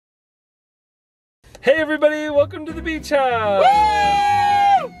Hey everybody, welcome to the beach house!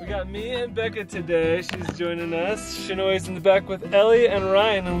 Woo! We got me and Becca today. She's joining us. Shinoi's in the back with Ellie and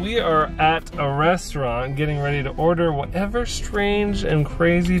Ryan, and we are at a restaurant getting ready to order whatever strange and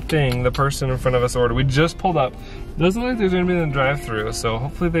crazy thing the person in front of us ordered. We just pulled up. Doesn't look like there's anybody in the drive-thru, so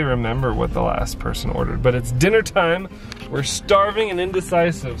hopefully they remember what the last person ordered. But it's dinner time. We're starving and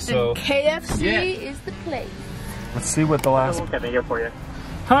indecisive, so... And KFC is the place. Let's see what the last... What can I get for you?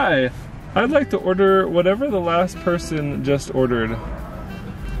 Hi, I'd like to order whatever the last person just ordered.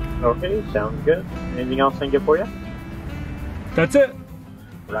 Okay, sounds good. Anything else I can get for you? That's it.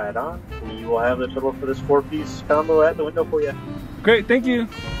 Right on. We will have the total for this 4-piece combo at the window for you. Great, thank you.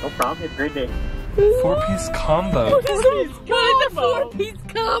 No problem. Have a great day. 4-piece combo. Four-piece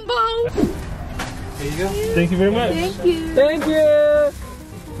combo. There you go. Thank you very much. Thank you. Thank you. I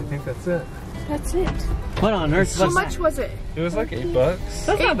think that's it. That's it. What on earth? How much was it? It was like $8.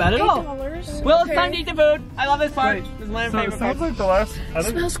 That's not bad at all. $8. Well, it's time to eat the food. I love this part. Wait, This is my So it favorite sounds part. like the last... It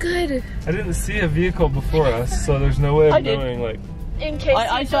smells good. I didn't see a vehicle before us, so there's no way of I did. knowing, like... In case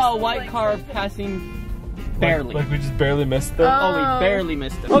I saw a white car passing barely. Like we just barely missed them. Oh, we barely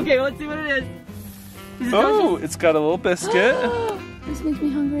missed it. Okay, let's see what it is. Oh, it's got a little biscuit. This makes me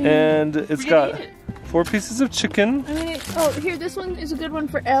hungry. And it's We're gonna got eat it. 4 pieces of chicken. I mean, oh, here, this one is a good one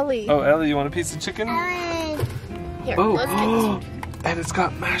for Ellie. Oh, Ellie, you want a piece of chicken? Here, Oh, let's get and it's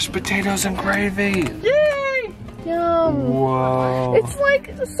got mashed potatoes and gravy. Yay! Yum. Whoa. It's like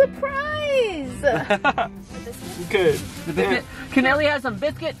a surprise. Okay. The biscuit. Can Ellie have some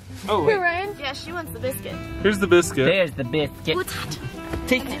biscuit? Oh, Here, wait. Ryan. Yeah, she wants the biscuit. Here's the biscuit. There's the biscuit. What's that?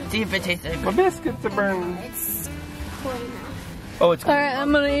 Taste it. See if it tastes like. My biscuits are burned. It's cool now. Oh, it's. All right,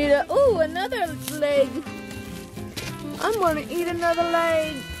 I'm gonna eat a. Ooh, another leg. I'm gonna eat another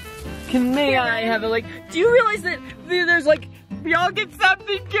leg. Can may I have a like? Do you realize that there's like we all get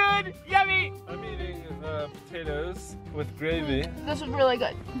something good? Yummy. I'm eating potatoes with gravy. This is really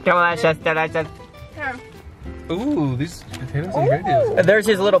good. Delicious. Here. Ooh, these potatoes and gravy. There's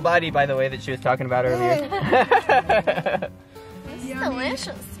his little buddy, by the way, that she was talking about earlier. This is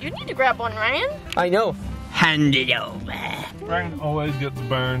delicious. You need to grab one, Ryan. I know. Hand it over. Ryan always gets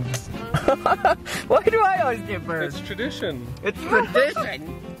burned. Why do I always get burned? It's tradition. It's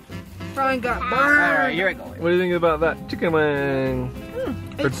tradition. Ryan got Alright, here we go. What do you think about that chicken wing?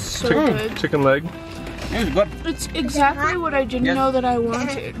 It's so chicken, good. chicken leg. It's good. It's exactly what I didn't know that I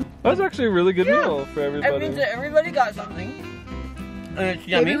wanted. That was actually a really good meal for That everybody. means that everybody got something. And it's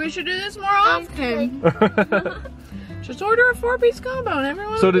yummy. Maybe we should do this more often. Just order a 4-piece combo and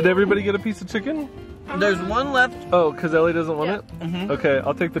everyone. So did everybody get a piece of chicken? There's one left. Oh, because Ellie doesn't want it? Mm-hmm. Okay,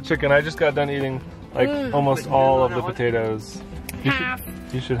 I'll take the chicken. I just got done eating like almost all of the potatoes.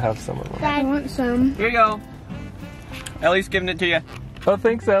 You should have some of them. I want some. Here you go. Ellie's giving it to you. Oh,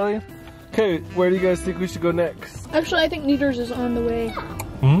 thanks, Ellie. Okay, where do you guys think we should go next? Actually, I think Kneaders is on the way.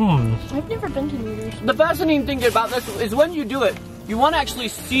 Mmm. I've never been to Kneaders. The fascinating thing about this is when you do it, you want to actually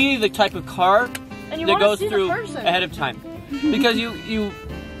see the type of car And you that want to goes see through the person. ahead of time. Because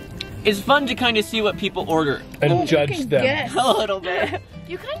it's fun to kind of see what people order. And judge them. Guess. A little bit.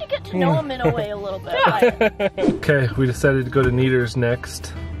 You kind of get to know them in a way a little bit. Okay, we decided to go to Kneaders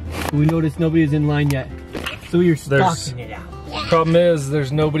next. We noticed nobody's in line yet. So you're There's- stalking it out. Problem is,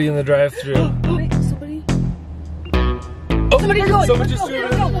 there's nobody in the drive-thru. Wait, somebody. Oh, Somebody's going. someone just threw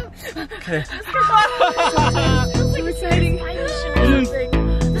it. Okay. So exciting.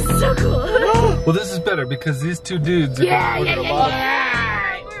 This is so cool. Well, this is better because these two dudes are going to order a lot.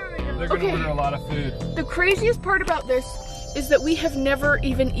 They're going to Okay. order a lot of food. The craziest part about this is that we have never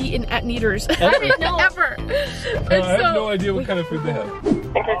even eaten at Kneaders. I didn't know. Ever. I have no idea what kind of food they have.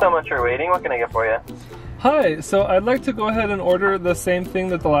 Thank you so much for waiting. What can I get for you? Hi, so I'd like to go ahead and order the same thing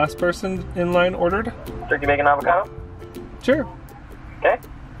that the last person in line ordered. Turkey, bacon, avocado? Sure. Okay.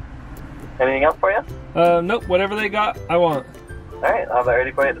 Anything else for you? Nope, whatever they got, I want. Alright, I'll have that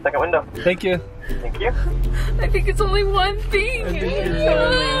ready for you at the second window. Thank you. Thank you. I think it's only one thing. I think it is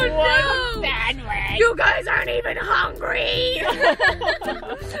Oh, only no. You guys aren't even hungry.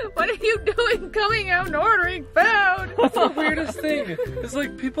 What are you doing coming out and ordering food? That's the weirdest thing. It's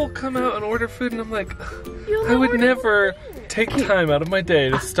like people come out and order food and I'm like, You'll I would order never take time out of my day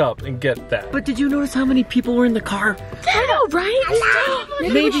to stop and get that. But did you notice how many people were in the car? I know, right?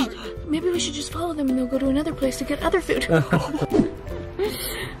 Maybe. Maybe we should just follow them and they'll go to another place to get other food.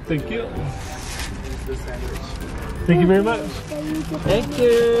 Thank you. Thank you very much. Thank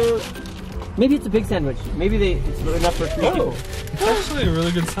you. Maybe it's a big sandwich. Maybe it's enough for 3 people. Oh, it's actually a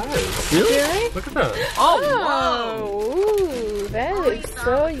really good size. Really? Look at that. Oh, Ooh, that is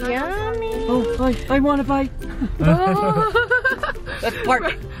so yummy. wow. Oh, I want to bite. Oh. Let's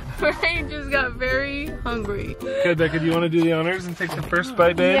part. Ryan just got very hungry. Okay, Becca, do you want to do the honors and take the first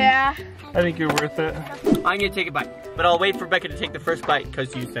bite, babe? Yeah. I think you're worth it. I'm gonna take a bite, but I'll wait for Becca to take the first bite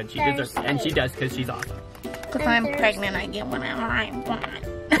because you said she deserves it, and she does because she's awesome. If I'm pregnant, I get whatever I want.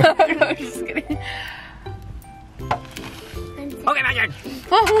 No, I'm just kidding. Okay, my turn.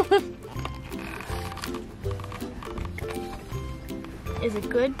 Is it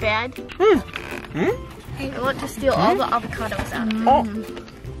good, bad? I want to steal all the avocados out of it.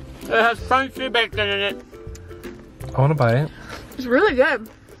 It has crunchy bacon in it. I want to buy it. It's really good.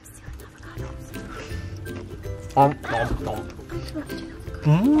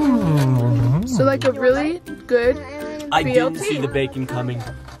 So like a really good I didn't BLT. see the bacon coming.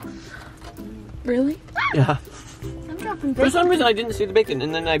 Really? Yeah. I'm dropping For some reason, I didn't see the bacon,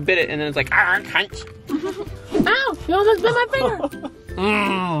 and then I bit it, and then it's like, crunch. Ow! You almost bit my finger.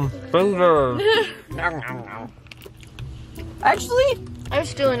 Finger. Actually, I was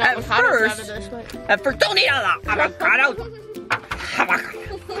stealing At avocados out first- of this one. at first, don't eat avocado.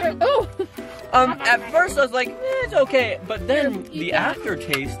 Oh! At first I was like, it's okay, but then the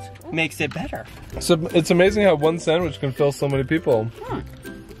aftertaste makes it better. So it's amazing how one sandwich can fill so many people.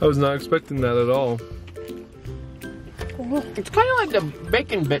 I was not expecting that at all. It's kind of like the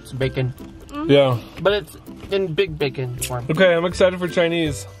bacon bits bacon, Yeah. but it's in big bacon form. Okay, I'm excited for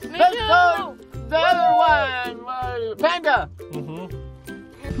Chinese. Let's go! The other one! Panda!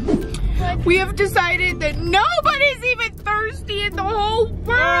 We have decided that nobody's even thirsty in the whole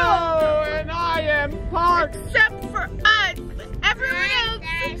world! and I am parked! Except for us! Everyone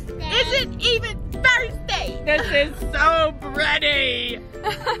else isn't even thirsty! This is so pretty!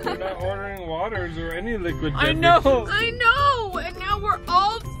 We're not ordering waters or any liquid I beverages. know! I know! And now we're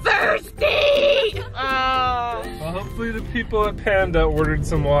all thirsty! Well, hopefully the people at Panda ordered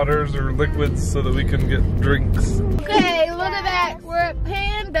some waters or liquids so that we can get drinks. Okay, look at that. We're at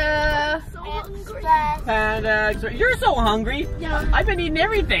Panda. So hungry. Panda, you're so hungry! Yeah. I've been eating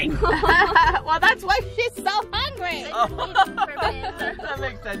everything! Well, that's why she's so hungry. That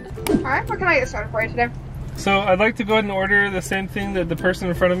makes sense. Alright, what can I get started for you today? So I'd like to go ahead and order the same thing that the person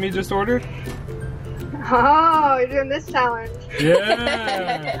in front of me just ordered. Oh, you're doing this challenge.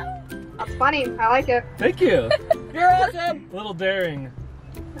 Yeah. That's funny. I like it. Thank you. You're awesome! A little daring.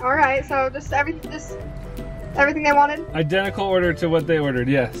 Alright, so just everything they wanted? Identical order to what they ordered,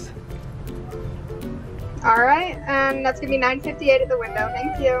 yes. Alright, and that's gonna be $9.58 at the window.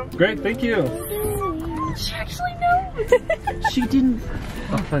 Thank you. Great, thank you. She actually knows. She didn't.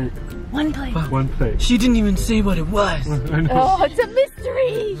 One plate. One plate. She didn't even say what it was. I know. Oh, it's a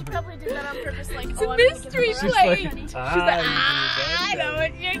mystery. She probably did that on purpose. Like, it's a mystery She's plate. like, She's like, I I know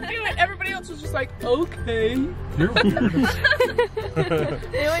what you're doing. Everybody else was just like, okay. You're weird.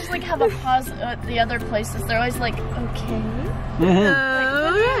 They always like have a pause at the other places. They're always like, okay.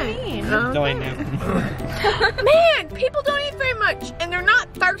 Mm-hmm. No, I know. Man, people don't eat very much, and they're not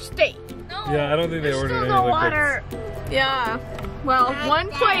thirsty. Yeah, I don't think they ordered any no liquids. water. Yeah. Well, one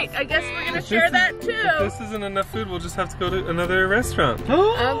plate. I guess we're gonna share that If too. this isn't enough food, well just have to go to another restaurant.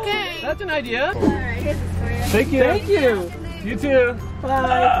 Okay. That's an idea. Thank you. Thank you. You too.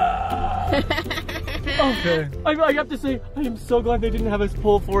 Bye. Okay. I have to say, I am so glad they didn't have us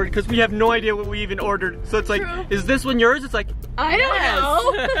pull forward because we have no idea what we even ordered. So it's like, True. is this one yours? It's like, I don't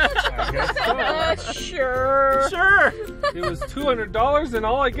I guess so. know. Sure. sure. It was $200 and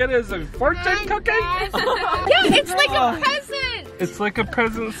all I get is a fortune cookie? Yeah, it's like a present. It's like a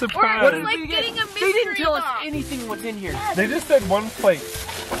present Or surprise. it's like getting a mystery They didn't tell us box. anything what's in here. They just said one plate.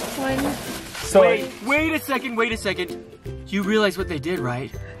 One. So Wait a second. You realize what they did,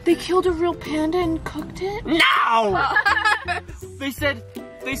 right? They killed a real panda and cooked it? No! They said,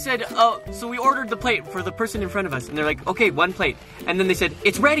 oh, so we ordered the plate for the person in front of us, and they're like, okay, one plate. And then they said,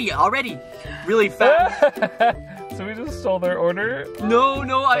 it's ready already, really fast. So we just stole their order? No,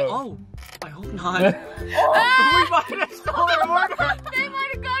 I hope not. We might have stole their order. They might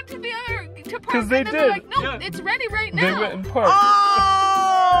have gone to the other department. 'Cause they and they're did. like, no, Yeah. it's ready right now. They went and parked.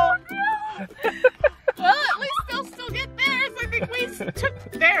 Oh! Well, at least they'll still get theirs. I think we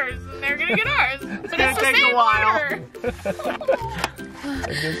took theirs and they're gonna get ours. But gonna it's the take a same while. order.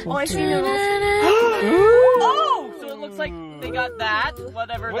 Oh, I see noodles. Oh! So it looks like they got that,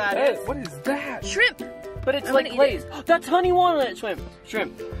 whatever that is. What is that? Shrimp. But it's I like wanna eat glazed. That's honey walnut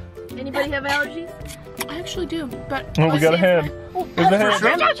shrimp. Anybody have allergies? I actually do, but Oh, we got a hand. Oh, There's a hand.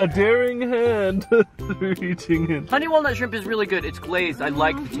 shrimp? A daring hand. We're eating it. Honey walnut shrimp is really good. It's glazed. I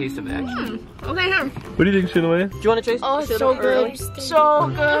like the taste of it, actually. Okay, here. What do you think, Shinaway? Do you want to chase? Oh, it's so good. So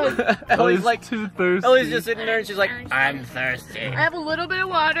good. Ellie's like, too thirsty. Ellie's just sitting there and she's like, I'm thirsty. I have a little bit of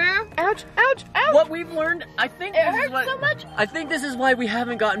water. Ouch, ouch, ouch. What we've learned, I think It this is hurts what, so much. I think this is why we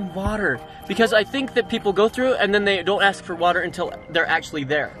haven't gotten water. Because I think that people go through and then they don't ask for water until they're actually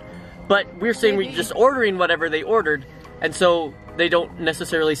there. But we're saying we're just ordering whatever they ordered, and so they don't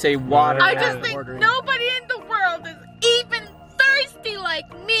necessarily say water. I as just think ordering. nobody in the world is even thirsty like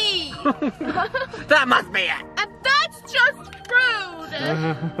me. That must be it. And that's just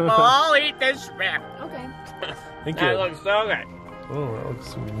rude. I'll eat this shrimp. Okay. Thank That you. looks so good. Oh, that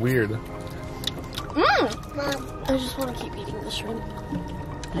looks weird. Mmm. Mom, I just want to keep eating the shrimp.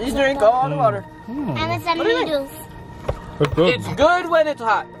 Please drink all the water. And it's some What do you think? noodles. That's good. It's good when it's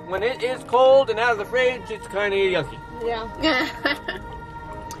hot. When it is cold and out of the fridge, it's kind of yucky. Yeah.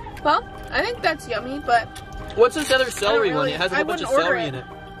 Well, I think that's yummy, but What's this other celery one? really- It has a I whole bunch of wouldn't order celery it. in it.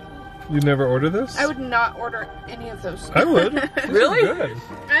 You never order this? I would not order any of those. I would. This is Really? good.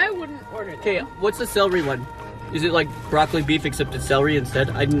 I wouldn't order them. Okay, what's the celery one? Is it like broccoli beef except it's celery instead?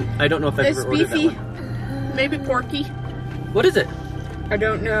 I don't know if I've It's ever ordered beefy. that one. Maybe porky. What is it? I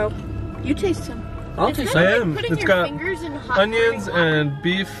don't know. You taste them. I'll taste I it. am. Putting It's your got fingers in hot onions water. and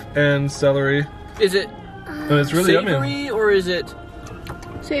beef and celery. Is it And it's really yummy. savory or is it?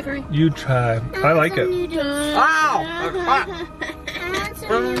 Savory. You try. I like it. Noodles. Ow! I want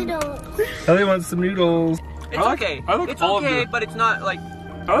some noodles. Ellie wants some noodles. It's I like- okay. I like it's all of okay, the- but it's not like.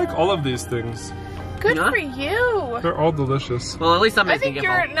 I like all of these things. Good Yeah? for you. They're all delicious. Well, at least I'm I making think it.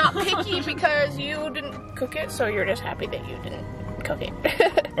 you're not picky because you didn't cook it, so you're just happy that you didn't cook it.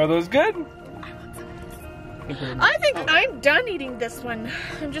 Are those good? I think I'm done eating this one.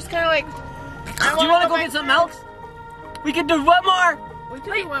 I'm just kind of like. Do you want to go get something else? We can do one more. We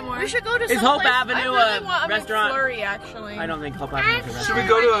can do one more. We should go to Is some Hope place. Avenue I really a want a restaurant? McFlurry, actually. I don't think Hope Avenue is a Should restaurant. we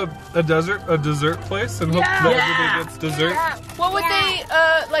go to a dessert place and hope Yeah. that Yeah. everybody gets dessert? What would they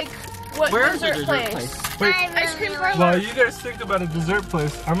like? What Where is the dessert dessert place? place? Wait, Ice cream parlor. while you guys think about a dessert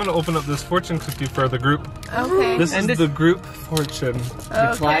place, I'm gonna open up this fortune cookie for the group. Okay. This And is this- the group fortune. It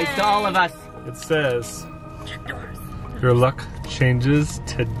applies to all of us. It says, your luck changes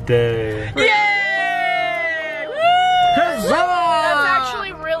today. Yay! That's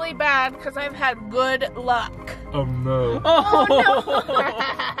actually really bad because I've had good luck. Oh no.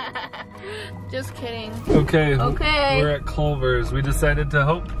 Oh, Just kidding. Okay, Okay. we're at Culver's. We decided to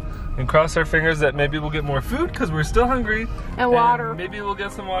hope and cross our fingers that maybe we'll get more food because we're still hungry. And water. Maybe we'll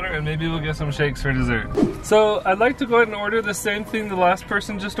get some water and maybe we'll get some shakes for dessert. So I'd like to go ahead and order the same thing the last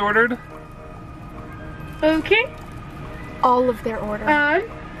person just ordered. Okay. All of their order.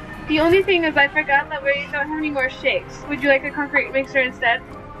 The only thing is I forgot that we don't have any more shakes. Would you like a concrete mixer instead?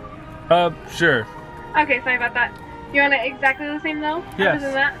 Sure. Okay, sorry about that. You want it exactly the same though? Yes. Other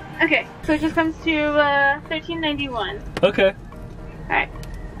than that? Okay, so it just comes to $13.91. Okay. Alright.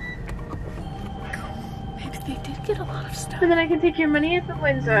 Maybe they did get a lot of stuff. And then I can take your money at the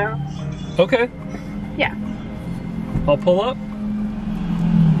window. Okay. Yeah. I'll pull up.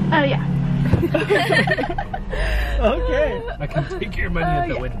 Oh yeah. Okay. I can take your money at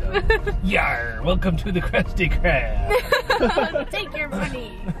the window. Yar! Welcome to the Krusty Krab. Take your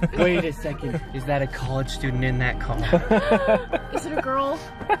money. wait a second. Is that a college student in that car? Is it a girl?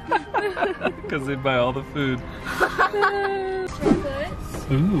 Because they buy all the food.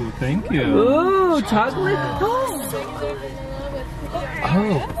 Ooh, thank you. Ooh, chocolate.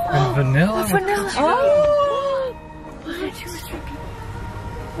 Oh, and vanilla. Oh!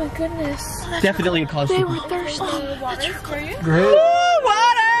 My goodness. Definitely a college They student. were thirsty. Great.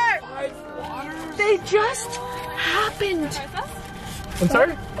 Water! They just happened. I'm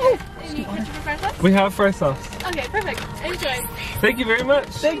sorry? We have fry sauce. Okay, perfect. Enjoy. Thank you very much.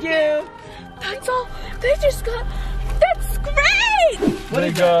 Thank you. That's all. They just got. That's great!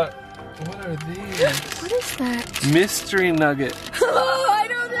 They got, what are these? What is that? Mystery nugget. Oh, I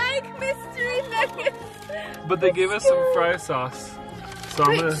don't like mystery nuggets. But they gave us some fry sauce. So I'm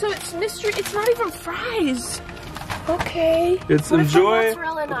Wait, gonna, so it's mystery. It's not even fries. Okay. it's What if the enjoy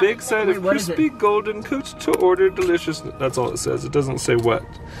mozzarella a not big in side Wait, of what is it? crispy golden cooked to order deliciousness. That's all it says. It doesn't say what.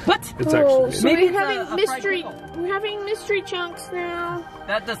 What? It's Oh, actually. so Maybe we're it's having a fried mystery. pickle. We're having mystery chunks now.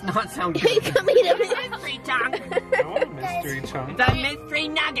 That does not sound good. Come eat a mystery chunk. I want a mystery chunk. The mystery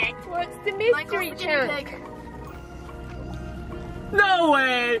nugget. What's the mystery chunk? No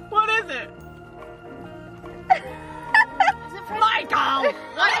way. What is it? Michael.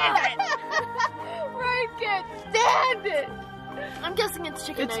 What is it? I can't stand it. I'm guessing it's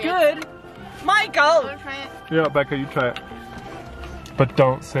chicken It's nuggets. good. Michael! Wanna try it? Yeah, Becca, you try it. But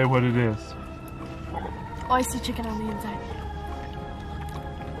don't say what it is. Oh, I see chicken on the inside.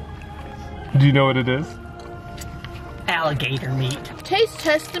 Do you know what it is? Alligator meat. Taste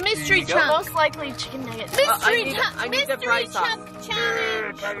test the mystery chunk. Most likely chicken nuggets. Mystery chunk. I need the fry sauce.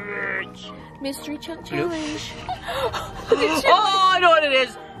 Challenge. Mystery chunk challenge. Oh, I know what it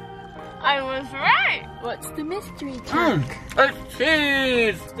is. I was right. What's the mystery chunk? It's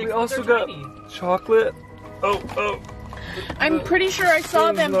cheese. We also got chocolate. Oh. I'm pretty sure I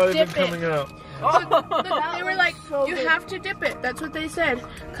saw them not dip even coming it. out. They were like, you have to dip it. That's what they said.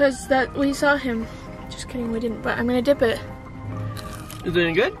 Because that we saw him. Just kidding, we didn't. But I'm gonna dip it. Is it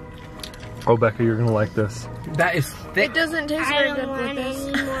any good? Oh, Becca, you're gonna like this. That is thick. It doesn't taste I very don't good want with this.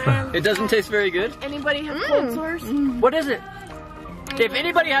 any more. It doesn't taste very good. Anybody have cold sores? What is it? If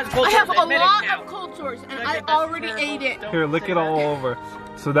anybody has cold I sores, have a admit it lot now. of cold sores, and I already ate it. Here, lick it all over.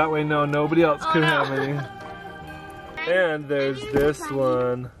 So that way, nobody else could have any. And there's this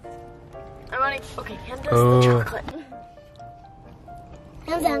one. I want to. Okay, hand us Oh. the chocolate.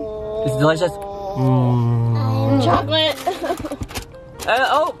 Hands down. It's delicious. Chocolate.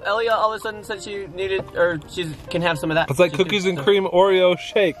 Elia all of a sudden said she needed, or she can have some of that. It's like She cookies can- and cream Oreo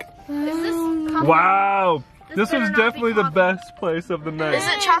shake. Is this Wow! This was better not be definitely the coffee. best place of the night. Is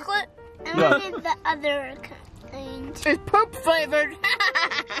it chocolate? I Yeah. wanted the other kind. It's poop flavored.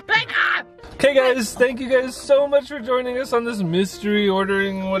 Okay guys, thank you guys so much for joining us on this mystery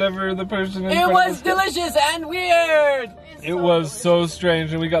ordering whatever the person in It front of was us did. delicious and weird. It was so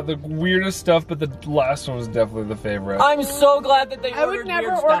strange and we got the weirdest stuff, but the last one was definitely the favorite. I'm so glad that they I ordered would never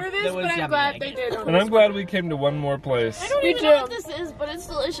weird order stuff this, that was but I'm yummy. glad they did. And I'm glad we came to one more place. I don't Me even know too. what this is, but it's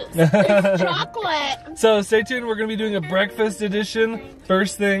delicious. It's chocolate. So stay tuned, we're gonna be doing a breakfast edition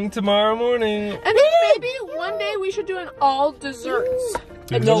first thing tomorrow morning. And then maybe one day we should do an all desserts.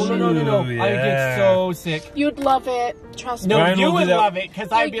 No. Ooh, I yeah. get so sick. You'd love it. Trust No, me. Ryan you will do would that. love it, because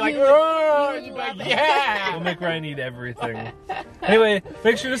I'd be like, you would- oh, you you'd would be like, love it. yeah. We'll make Ryan eat everything. Anyway,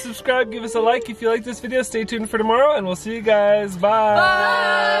 make sure to subscribe, give us a like if you like this video. Stay tuned for tomorrow, and we'll see you guys. Bye.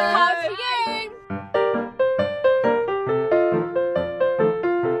 Bye. Coffee game.